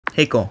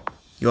Hey Cole,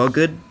 you all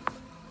good?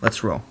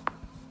 Let's roll.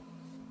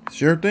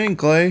 Sure thing,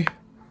 Clay.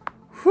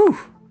 Whew.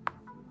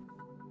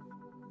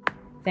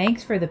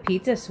 Thanks for the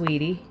pizza,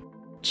 sweetie.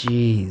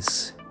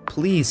 Jeez,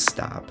 please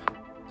stop.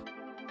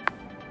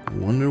 I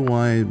wonder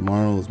why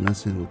Marl is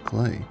messing with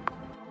Clay.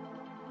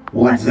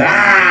 What's that?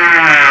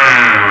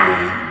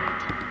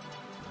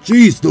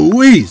 Jeez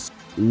Louise!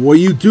 What are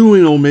you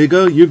doing,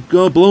 Omega? You're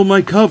gonna blow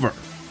my cover.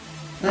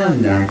 Oh,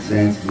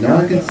 nonsense. No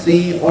one can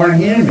see or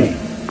hear me.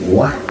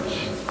 Watch.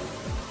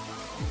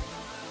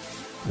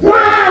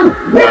 Wow!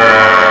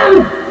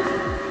 Wow!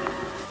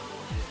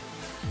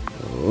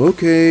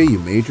 Okay, you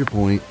made your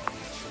point.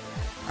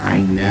 I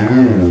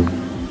know.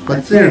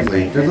 But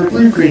seriously, there's a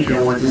blue creature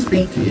who wants to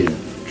speak to you.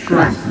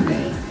 Trust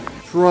me.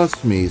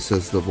 Trust me,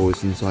 says the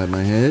voice inside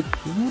my head.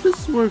 Well, this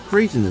is where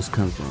craziness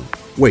comes from.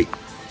 Wait,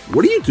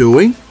 what are you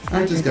doing?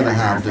 I'm just gonna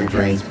have the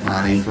drains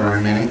potty for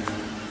a minute.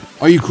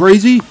 Are you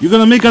crazy? You're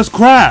gonna make us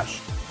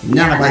crash!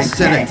 Not if I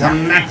set it to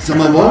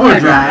maximum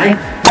overdrive.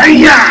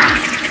 Hiya!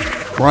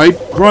 Cripe,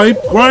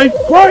 cripe, cripe,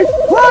 cripe,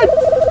 cripe!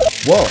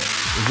 Whoa,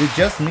 is it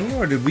just me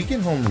or did we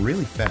get home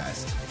really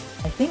fast?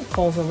 I think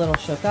Cole's a little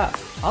shook up.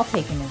 I'll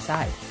take him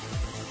inside.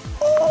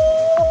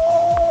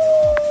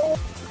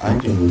 I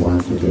didn't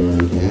want to do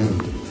it again.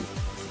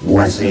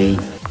 Wussy.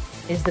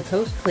 Is the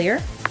coast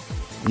clear?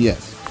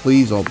 Yes,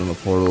 please open the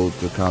portal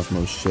to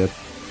Cosmo's ship.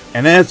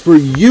 And as for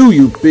you,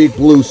 you big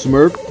blue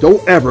smurf,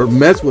 don't ever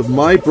mess with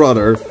my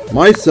brother,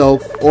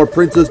 myself, or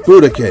Princess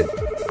Budokan.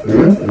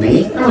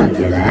 Me? I won't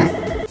do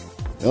that.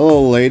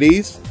 Hello,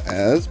 ladies.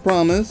 As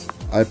promised,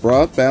 I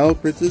brought Battle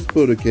Princess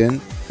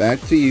Budokan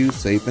back to you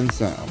safe and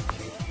sound.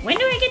 When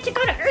do I get to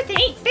go to Earth and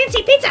eat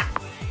fancy pizza?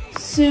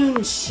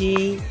 Soon,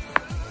 she.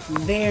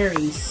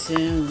 Very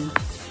soon.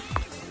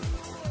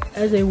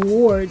 As a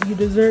ward, you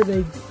deserve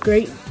a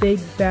great big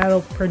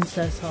battle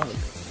princess hug.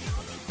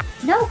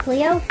 No,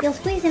 Cleo. You'll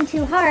squeeze him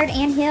too hard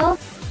and he'll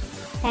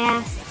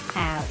pass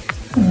out.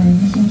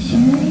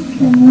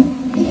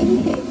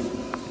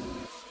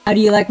 How do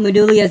you like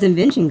Medulia's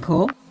invention,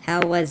 Cole?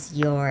 How was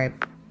your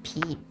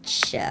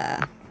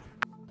pizza?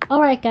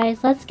 Alright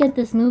guys, let's get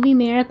this movie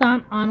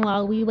marathon on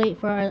while we wait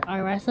for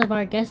our rest of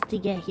our guests to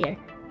get here.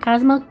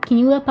 Cosmo, can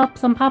you whip up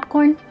some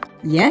popcorn?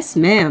 Yes,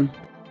 ma'am.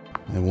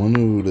 I wonder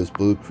who this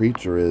blue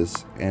creature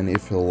is, and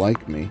if he'll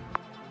like me.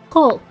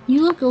 Cole,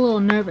 you look a little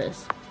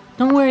nervous.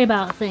 Don't worry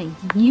about a thing.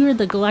 You're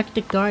the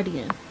Galactic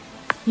Guardian.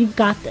 You've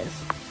got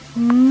this.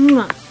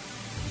 Mwah.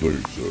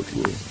 Thanks,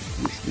 Ezra.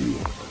 Wish me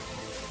luck.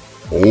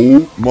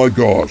 Oh my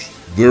gosh,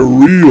 they're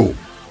real!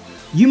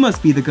 You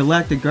must be the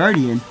Galactic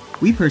Guardian.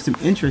 We've heard some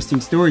interesting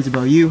stories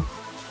about you.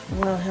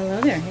 Well, hello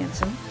there,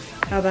 handsome.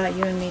 How about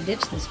you and me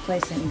ditch this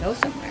place and go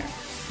somewhere?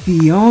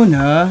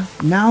 Fiona,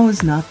 now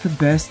is not the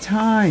best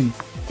time.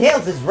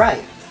 Tails is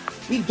right.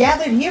 We've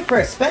gathered here for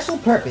a special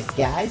purpose,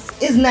 guys.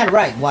 Isn't that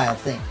right, Wild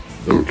Thing?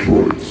 That's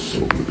right,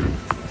 Sonic.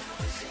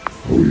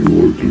 How you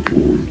like to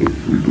join the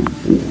Freedom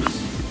Force?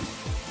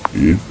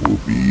 It will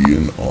be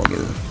an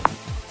honor.